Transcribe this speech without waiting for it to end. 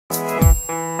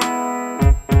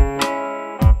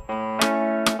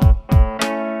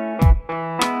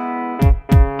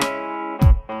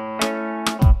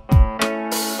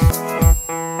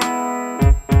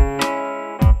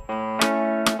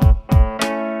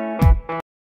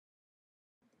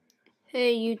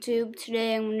Hey YouTube,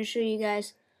 today I'm going to show you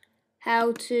guys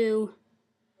how to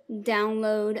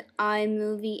download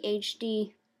iMovie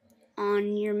HD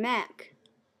on your Mac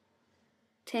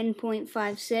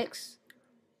 10.56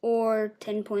 or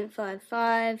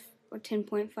 10.55 or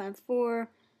 10.54,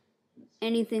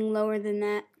 anything lower than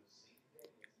that.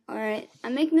 Alright,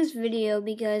 I'm making this video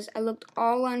because I looked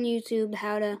all on YouTube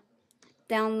how to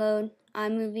download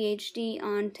iMovie HD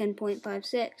on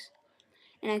 10.56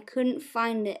 and I couldn't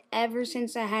find it ever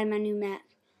since I had my new Mac.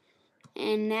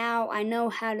 And now I know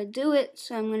how to do it,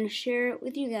 so I'm going to share it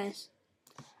with you guys.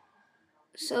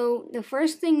 So the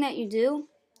first thing that you do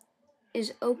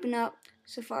is open up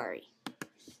Safari.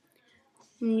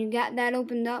 When you got that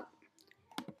opened up,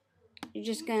 you're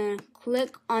just going to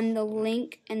click on the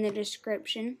link in the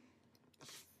description,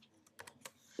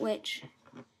 which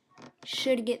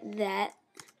should get that.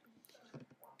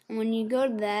 And when you go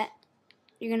to that,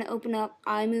 you're going to open up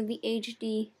iMovie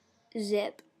HD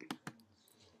zip.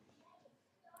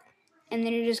 And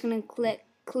then you're just going to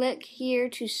click here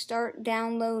to start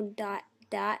download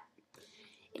dot.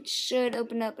 It should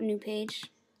open up a new page.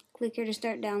 Click here to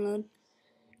start download.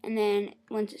 And then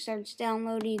once it starts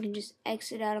downloading, you can just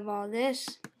exit out of all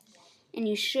this. And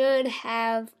you should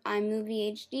have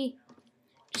iMovie HD.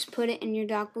 Just put it in your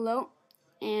dock below.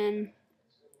 And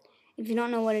if you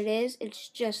don't know what it is, it's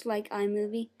just like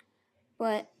iMovie.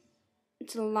 But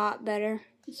it's a lot better.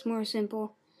 It's more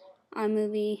simple.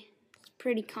 iMovie is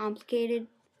pretty complicated.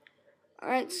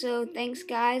 Alright, so thanks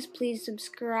guys. Please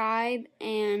subscribe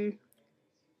and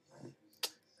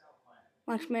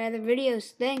watch my other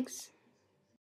videos. Thanks.